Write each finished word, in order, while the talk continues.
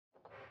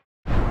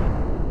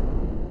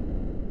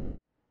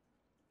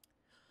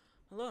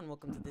Hello and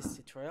welcome to this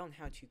tutorial on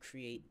how to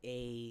create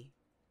a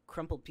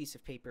crumpled piece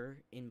of paper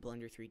in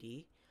Blender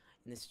 3D.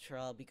 In this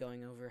tutorial I'll be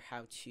going over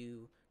how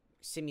to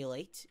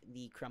simulate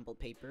the crumpled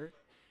paper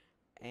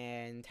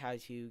and how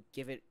to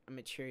give it a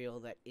material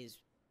that is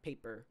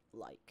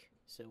paper-like,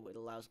 so it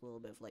allows a little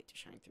bit of light to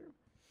shine through.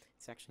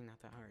 It's actually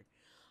not that hard.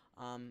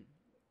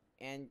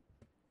 And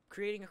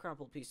creating a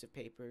crumpled piece of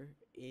paper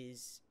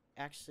is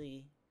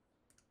actually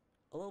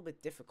a little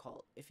bit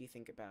difficult if you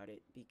think about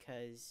it,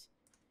 because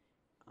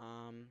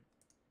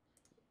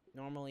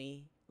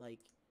normally,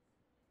 like,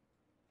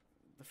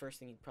 the first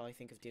thing you'd probably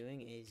think of doing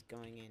is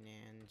going in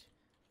and,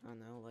 I don't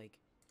know, like,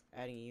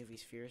 adding a UV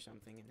sphere or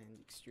something and then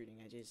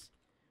extruding edges.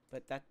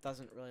 But that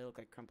doesn't really look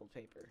like crumpled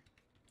paper.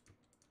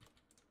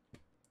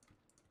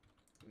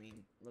 I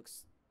mean,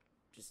 looks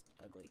just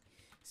ugly.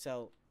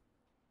 So,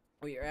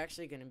 what you're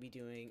actually going to be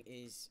doing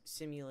is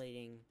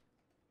simulating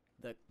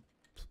the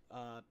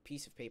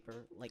piece of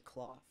paper like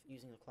cloth,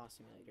 using the cloth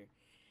simulator.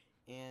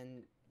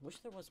 And wish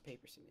there was a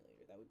paper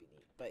simulator, that would be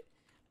neat. But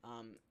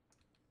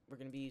we're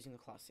going to be using the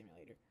cloth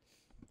simulator.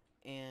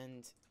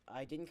 And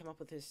I didn't come up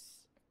with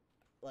this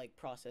like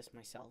process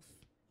myself.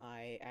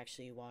 I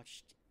actually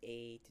watched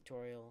a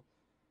tutorial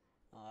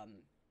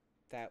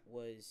that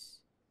was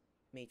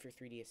made for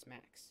 3ds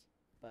Max,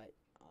 but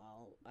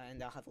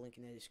I'll have a link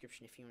in the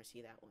description if you want to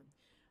see that one.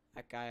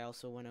 That guy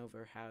also went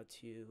over how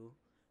to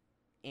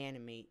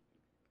animate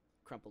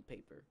crumpled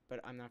paper, but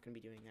I'm not going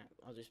to be doing that.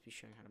 I'll just be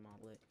showing how to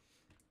model it.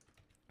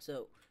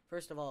 So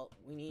first of all,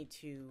 we need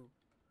to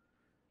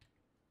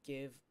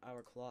give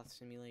our cloth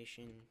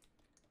simulation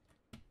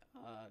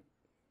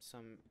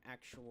some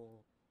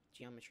actual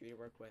geometry to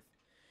work with.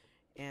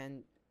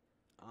 And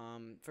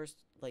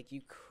first, like,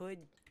 you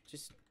could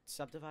just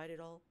subdivide it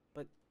all,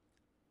 but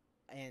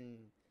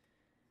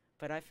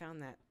I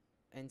found that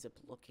ends up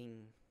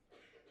looking,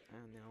 I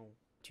don't know,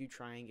 too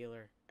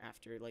triangular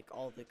after, like,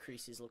 all the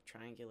creases look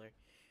triangular.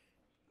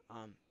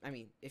 I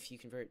mean, if you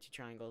convert it to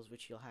triangles,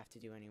 which you'll have to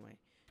do anyway.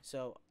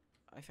 So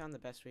I found the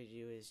best way to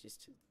do is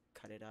just to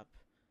cut it up.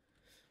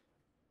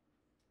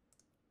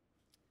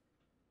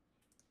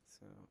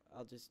 So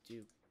I'll just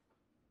do a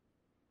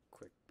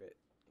quick bit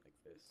like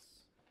this.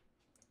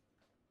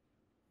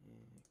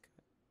 And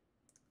cut.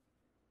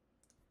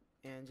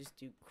 And just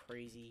do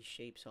crazy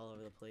shapes all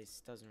over the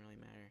place. Doesn't really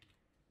matter,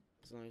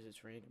 as long as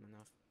it's random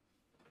enough.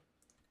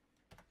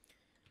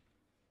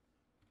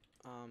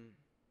 And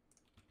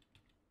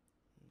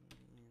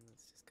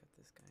let's just cut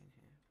this guy in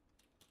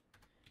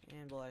half.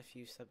 And we'll add a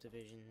few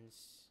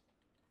subdivisions.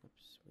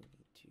 Oops, we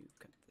need to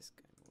cut this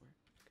guy more,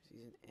 because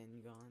he's an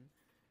n-gon.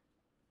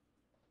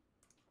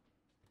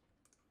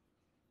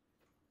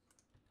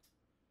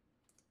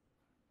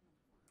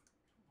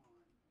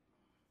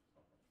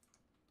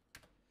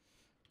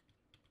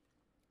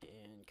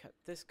 And cut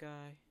this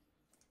guy.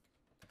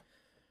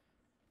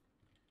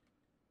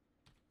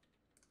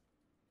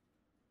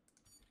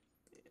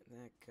 And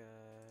that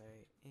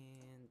guy.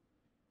 And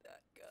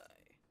that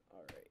guy.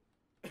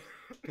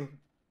 Alright.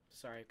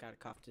 Sorry, I've got a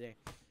cough today.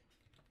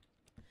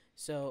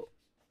 So,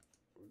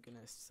 we're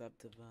gonna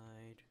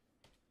subdivide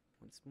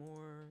once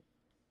more.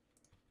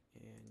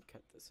 And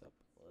cut this up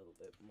a little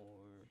bit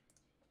more.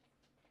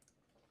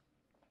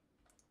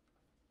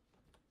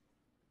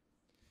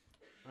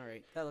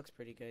 Alright, that looks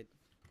pretty good.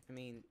 I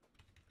mean,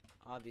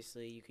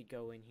 obviously you could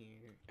go in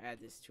here,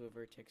 add this to a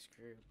vertex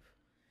group,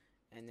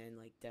 and then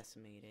like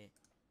decimate it.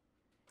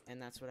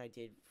 And that's what I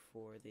did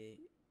for the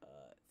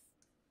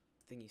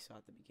thing you saw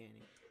at the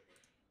beginning.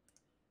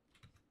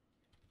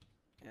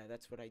 Yeah,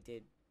 that's what I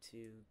did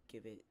to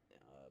give it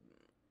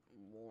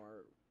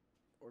more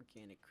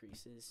organic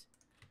creases.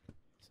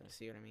 So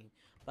see what I mean?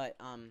 But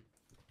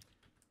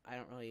I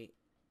don't really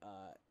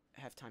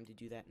have time to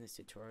do that in this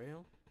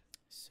tutorial,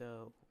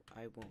 so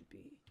I won't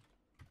be.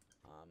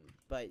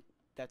 But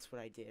that's what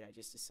I did. I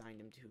just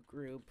assigned them to a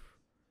group,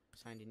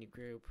 assigned a new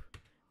group,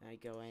 and I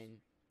go in,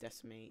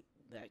 decimate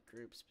that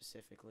group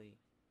specifically,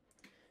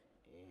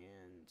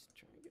 and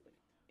triangulate,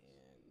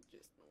 and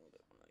just a little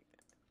bit more like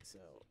that. So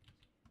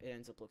it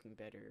ends up looking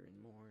better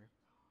and more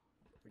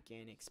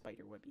organic,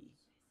 spiderwebby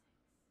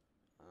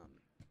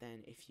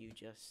than if you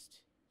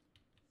just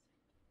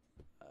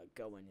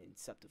go in and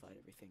subdivide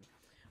everything.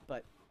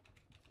 But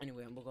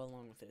anyway, we'll go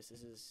along with this.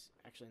 This is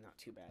actually not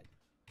too bad.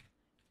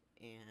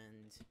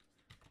 And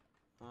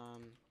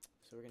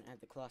so we're gonna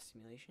add the cloth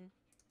simulation,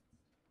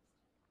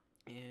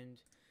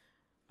 and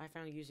I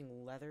found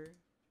using leather,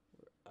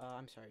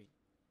 I'm sorry,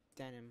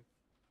 denim,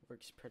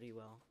 works pretty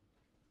well,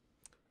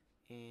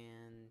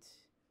 and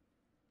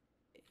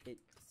it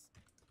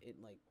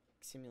like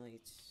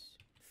simulates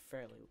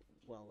fairly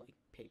well like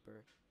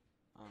paper,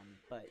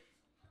 but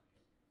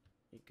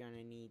you're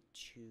gonna need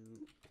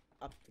to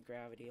up the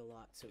gravity a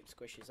lot so it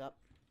squishes up.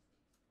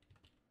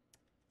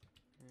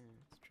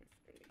 Let's try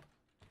 30.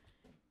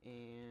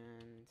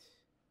 And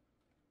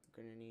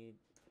I'm gonna need,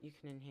 you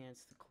can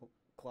enhance the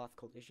cloth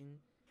collision,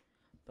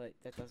 but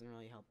that doesn't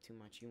really help too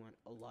much. You want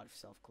a lot of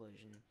self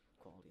collision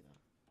quality though,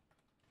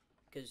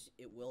 because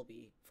it will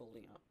be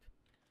folding up.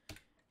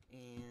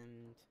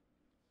 And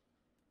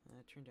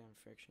Turn down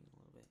friction a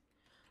little bit.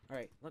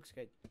 Alright, looks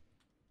good.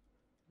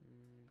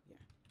 Yeah.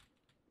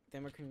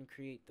 Then we're going to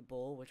create the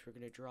bowl, which we're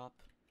going to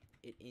drop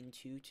it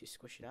into to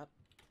squish it up.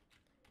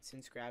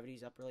 Since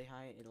gravity's up really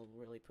high, it'll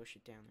really push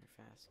it down there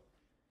fast.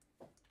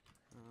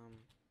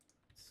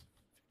 Let's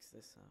fix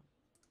this up.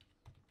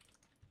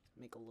 Let's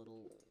make a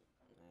little,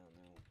 I don't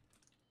know,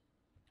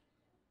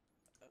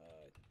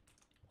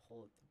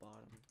 hole at the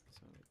bottom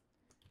so it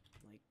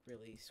like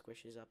really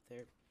squishes up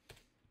there.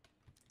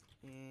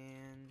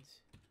 And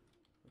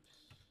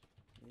oops,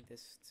 we need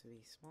this to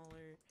be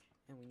smaller,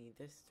 and we need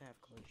this to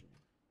have collision.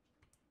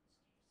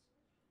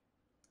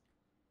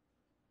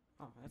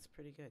 Oh, that's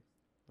pretty good.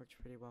 Works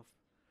pretty well.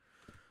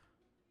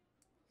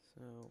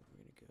 So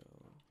we're gonna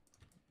go.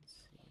 Let's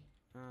see.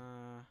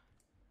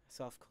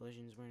 Soft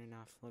collisions weren't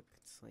enough. Look,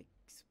 it's like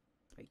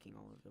spiking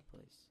all over the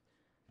place.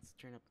 Let's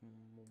turn up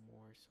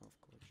more soft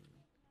collision.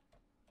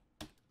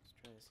 Let's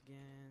try this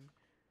again.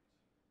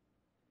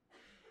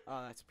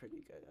 Oh, that's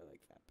pretty good. I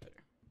like that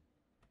better.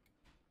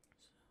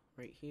 So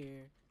right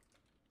here.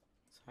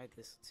 Let's hide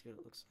this. Let's see what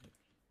it looks like.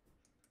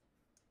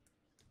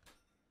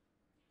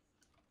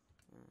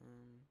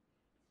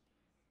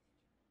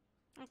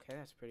 Okay,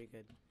 that's pretty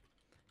good.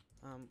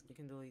 We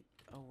can delete.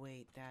 Oh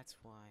wait, that's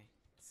why.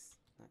 It's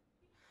not.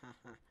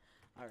 Haha.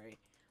 Alright.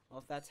 Well,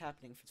 if that's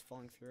happening, if it's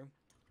falling through,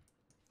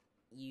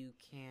 you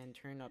can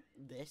turn up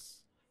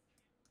this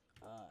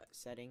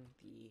setting,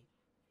 the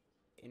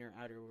inner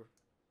outer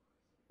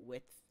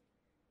width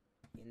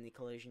in the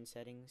collision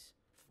settings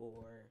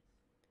for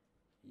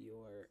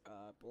your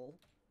bowl.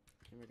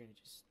 And we're gonna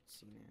just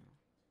see now.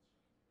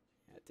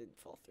 Yeah, it didn't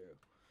fall through.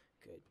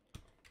 Good.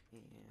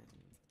 And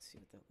let's see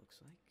what that looks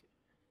like.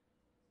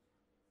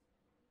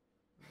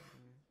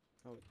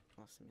 Oh,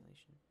 lost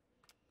simulation.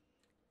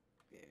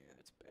 Yeah,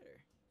 that's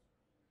better.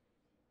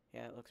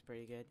 Yeah, it looks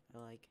pretty good. I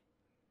like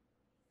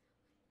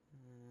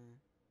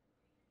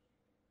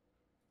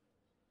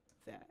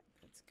that.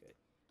 That's good.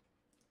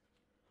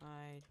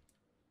 Hide.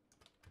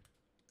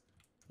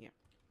 Yeah.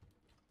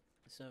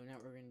 So now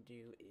what we're gonna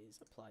do is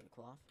apply the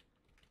cloth.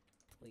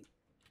 Wait.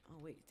 Oh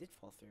wait, it did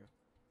fall through.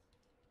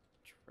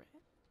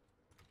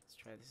 Let's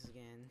try this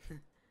again.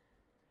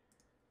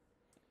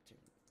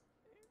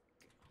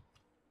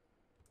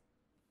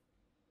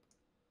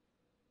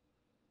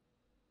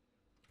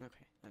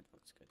 Okay, that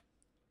looks good.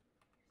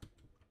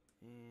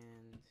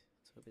 And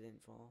let's hope it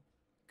didn't fall.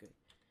 Good.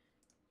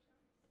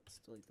 Let's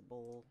delete the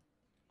bowl,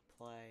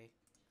 apply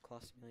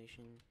cloth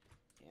simulation,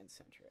 and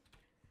center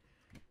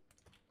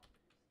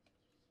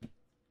it.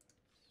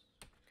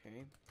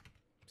 Okay,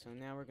 so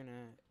now we're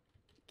gonna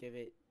give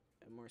it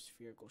a more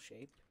spherical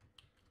shape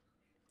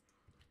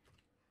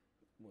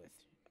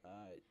with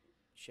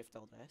Shift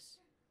Alt S,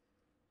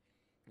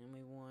 and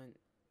you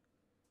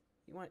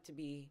want it to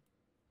be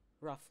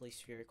roughly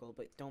spherical,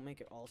 but don't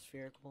make it all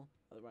spherical,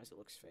 otherwise it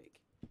looks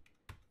fake.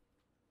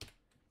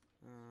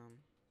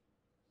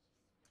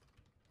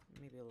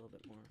 Maybe a little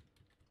bit more.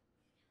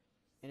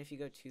 And if you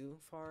go too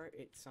far,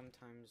 it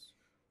sometimes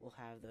will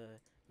have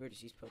the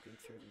vertices poking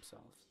through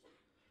themselves.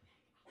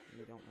 And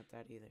we don't want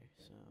that either,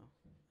 so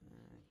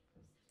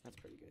that's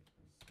pretty good.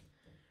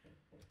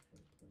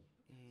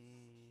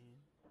 And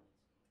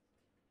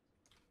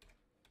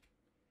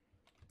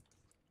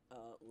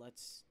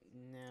let's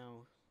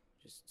now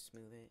just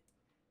smooth it,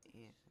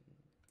 and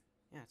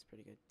yeah, it's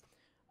pretty good.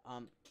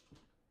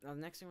 Now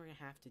the next thing we're gonna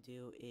have to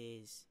do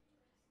is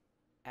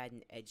add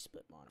an edge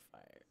split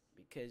modifier,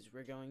 because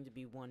we're going to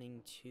be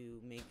wanting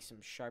to make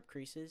some sharp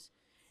creases,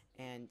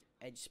 and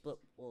edge split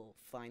will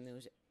find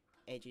those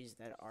edges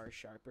that are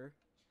sharper,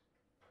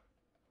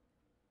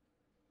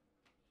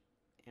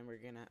 and we're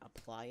gonna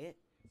apply it,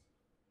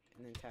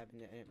 and then tab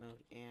into edit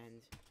mode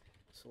and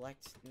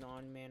select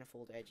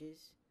non-manifold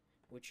edges,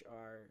 which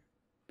are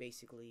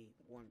basically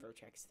one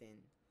vertex thin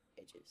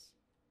edges,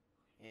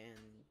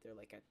 and they're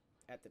like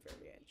at the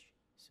very edge.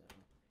 So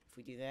if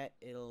we do that,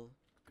 it'll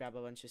grab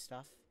a bunch of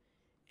stuff,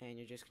 and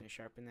you're just going to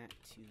sharpen that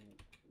to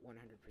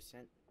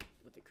 100%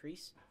 with the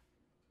crease.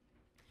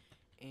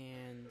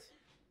 And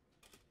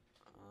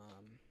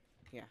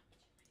yeah,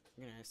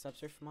 we're going to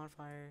subsurface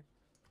modifier.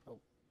 Oh,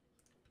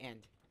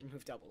 and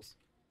remove doubles.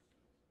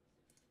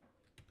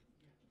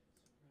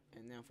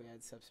 And now if we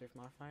add subsurface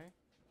modifier,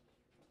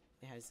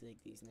 it has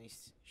like these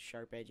nice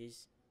sharp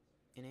edges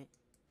in it.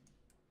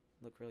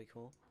 Look really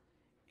cool.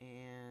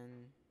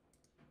 And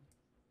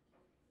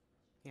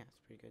yeah,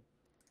 it's pretty good.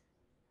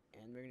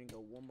 And we're gonna go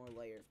one more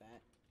layer of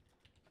that.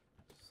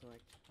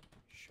 Select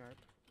sharp.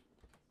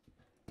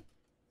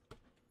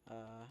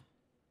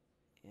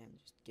 And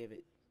just give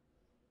it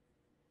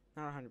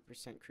not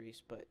 100%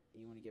 crease, but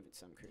you want to give it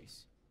some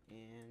crease.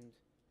 And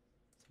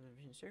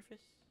subdivision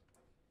surface.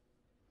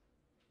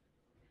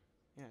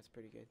 Yeah, it's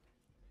pretty good.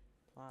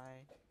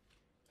 Apply.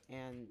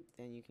 And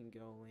then you can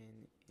go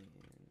in and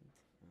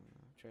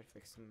try to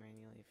fix them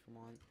manually if you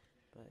want,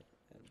 but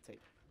it'll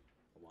take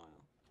a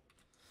while,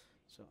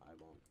 so I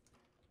won't.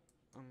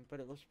 But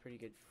it looks pretty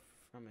good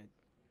from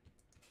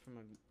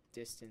a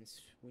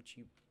distance, which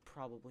you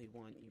probably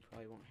want. You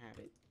probably won't have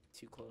it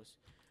too close.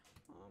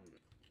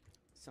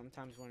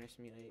 sometimes when I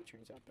simulate it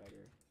turns out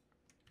better,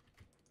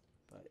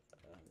 but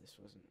this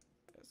wasn't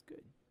as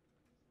good.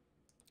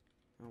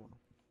 Oh well.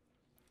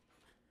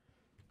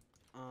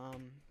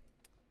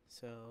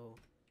 So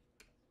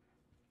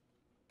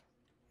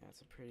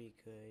that's a pretty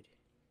good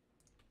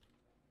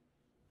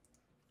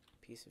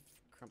piece of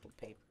crumpled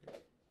paper.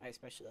 I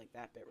especially like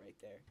that bit right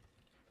there.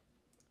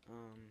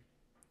 And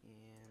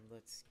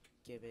let's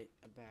give it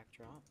a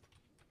backdrop.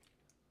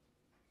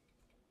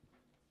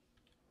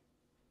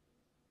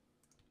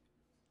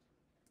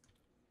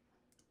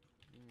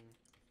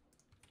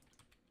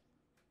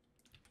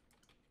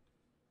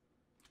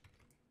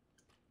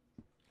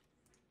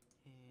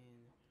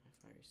 And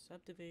fire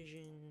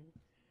subdivision,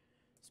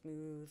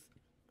 smooth,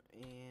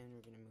 and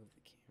we're gonna move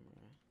the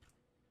camera.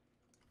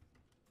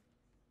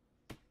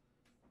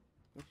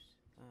 Oops,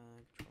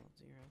 Control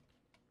 0.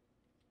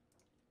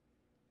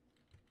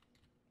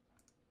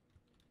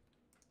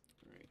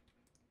 Alright.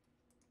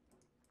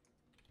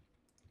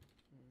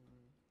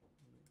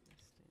 Move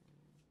this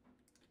down.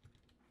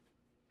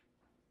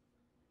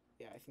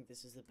 Yeah, I think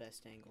this is the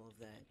best angle of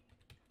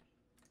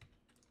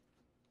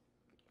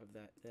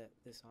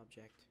this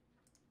object.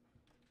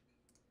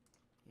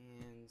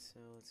 And so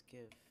let's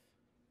give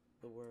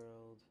the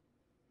world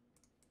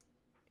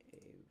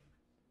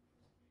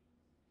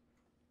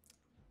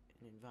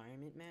an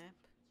environment map,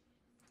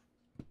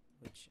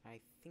 which I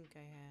think I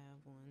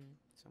have one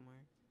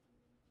somewhere.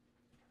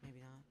 Maybe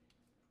not.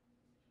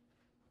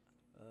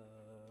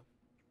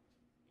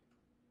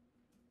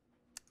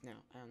 No,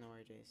 I don't know where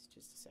it is.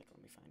 Just a second,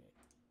 let me find it.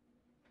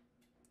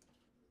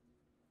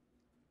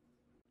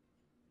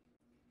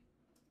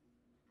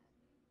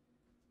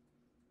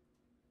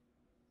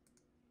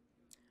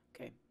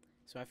 Okay,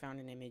 so I found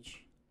an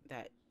image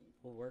that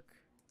will work.